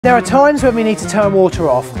There are times when we need to turn water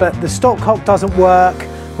off, but the stopcock doesn't work,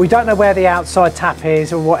 we don't know where the outside tap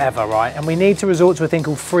is or whatever, right? And we need to resort to a thing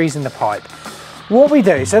called freezing the pipe. What we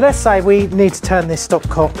do, so let's say we need to turn this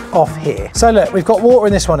stopcock off here. So look, we've got water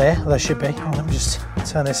in this one here, well, there should be. Oh, let me just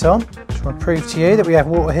turn this on. Just want to prove to you that we have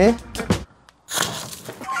water here.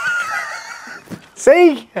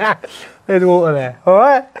 See? There's water there, all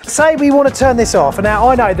right? Say we want to turn this off, and now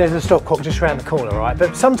I know there's a stopcock just around the corner, right?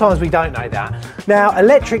 But sometimes we don't know that. Now,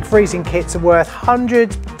 electric freezing kits are worth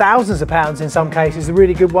hundreds, thousands of pounds in some cases, the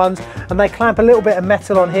really good ones, and they clamp a little bit of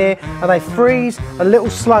metal on here, and they freeze a little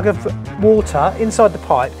slug of water inside the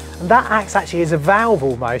pipe, and that acts actually as a valve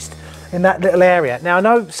almost in that little area. Now I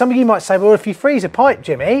know some of you might say, well, if you freeze a pipe,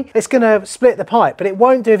 Jimmy, it's gonna split the pipe, but it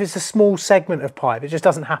won't do if it's a small segment of pipe. It just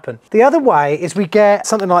doesn't happen. The other way is we get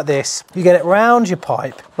something like this. You get it round your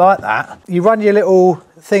pipe like that. You run your little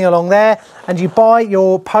thing along there and you buy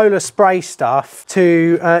your polar spray stuff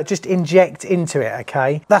to just inject into it,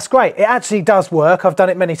 okay? That's great. It actually does work. I've done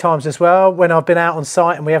it many times as well when I've been out on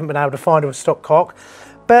site and we haven't been able to find a stopcock.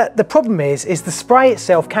 But the problem is the spray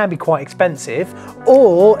itself can be quite expensive,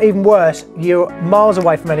 or even worse, you're miles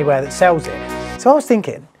away from anywhere that sells it. So I was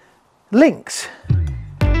thinking, Lynx.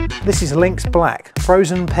 This is Lynx Black,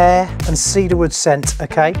 frozen pear and cedarwood scent,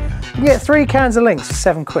 okay? You get 3 cans of Lynx for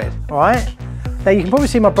 £7, all right? Now you can probably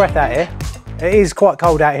see my breath out here. It is quite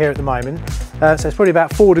cold out here at the moment. So it's probably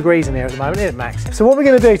about 4 degrees in here at the moment, isn't it, Max? So what we're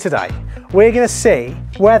gonna do today, we're gonna see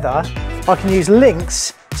whether I can use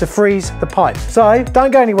Lynx to freeze the pipe. So don't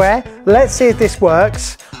go anywhere. Let's see if this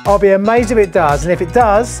works. I'll be amazed if it does. And if it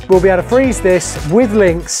does, we'll be able to freeze this with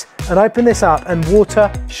Lynx and open this up and water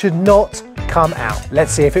should not come out.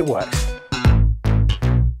 Let's see if it works.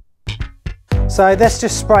 So let's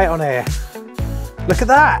just spray it on here. Look at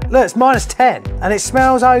that. Look, it's -10 and it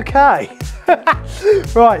smells okay.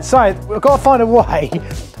 Right, so we've got to find a way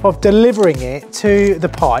of delivering it to the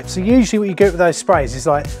pipe. So usually what you get with those sprays is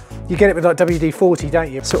like, you get it with like WD-40, don't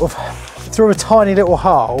you? Sort of through a tiny little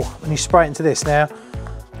hole and you spray it into this. Now,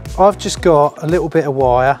 I've just got a little bit of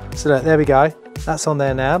wire. So look, there we go. That's on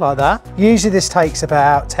there now, like that. Usually this takes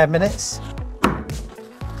about 10 minutes.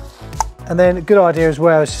 And then a good idea as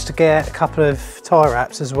well is just to get a couple of tie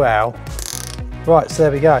wraps as well. Right, so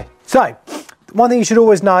there we go. So, one thing you should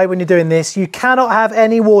always know when you're doing this, you cannot have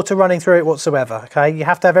any water running through it whatsoever, okay? You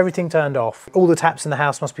have to have everything turned off. All the taps in the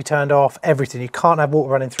house must be turned off, everything. You can't have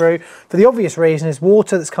water running through. For the obvious reason is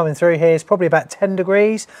water that's coming through here is probably about 10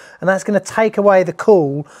 degrees, and that's gonna take away the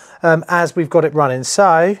cool as we've got it running.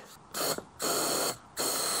 So,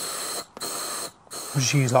 we'll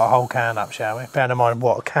just use like a whole can up, shall we? Bear in mind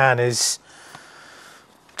what a can is,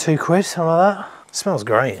 £2, something like that. It smells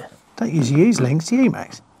great. Don't usually use Lynx, do you,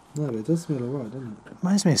 Max? No, but it does smell alright, doesn't it?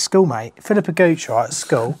 Reminds me of schoolmate, Philippa Gooch, right, at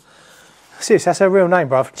school. Seriously, that's her real name,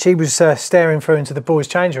 bruv. She was staring through into the boys'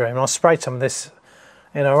 change room and I sprayed some of this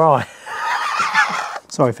in her eye.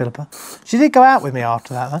 Sorry, Philippa. She did go out with me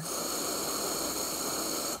after that, though.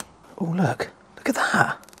 Oh, look at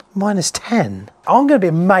that. -10. I'm going to be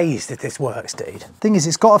amazed if this works, dude. Thing is,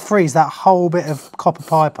 it's got to freeze that whole bit of copper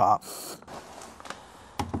pipe up.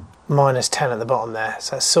 -10 at the bottom there,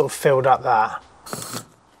 so it's sort of filled up that.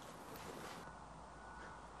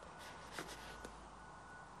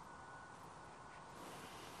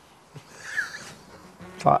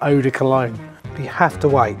 It's like eau de cologne. You have to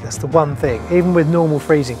wait, that's the one thing. Even with normal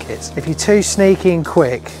freezing kits. If you're too sneaky and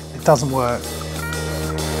quick, it doesn't work.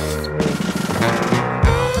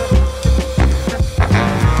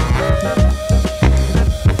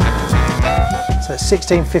 So it's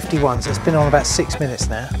 16:51, so it's been on about 6 minutes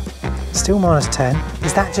now. Still -10.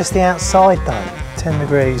 Is that just the outside though? 10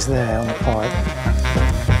 degrees there on the pipe.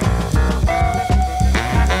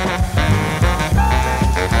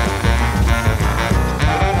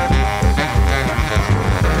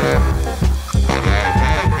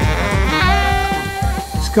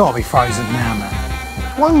 It's got to be frozen now, man.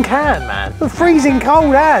 1 can, man. The freezing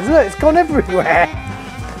cold hands. Look, it's gone everywhere.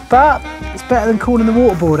 But it's better than calling the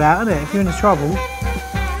waterboard out, isn't it? If you're in trouble.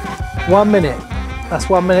 1 minute. That's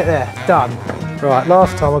 1 minute there, done. Right,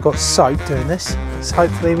 last time I got soaked doing this, so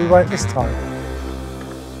hopefully we won't this time.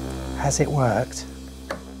 Has it worked?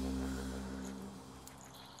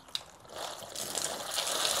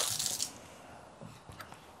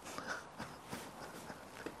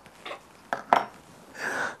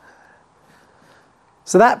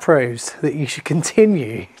 So that proves that you should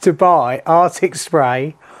continue to buy Arctic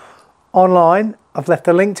Spray online. I've left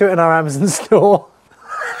a link to it in our Amazon store.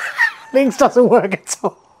 Lynx doesn't work at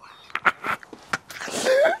all.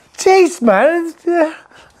 Jeez, man.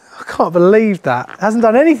 I can't believe that. It hasn't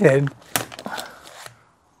done anything.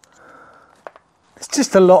 It's just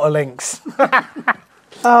just a lot of Lynx.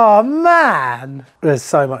 Oh man, there's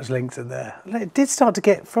so much Lynx in there. It did start to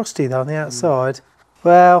get frosty though on the outside.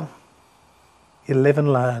 Well, you live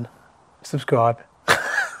and learn. Subscribe.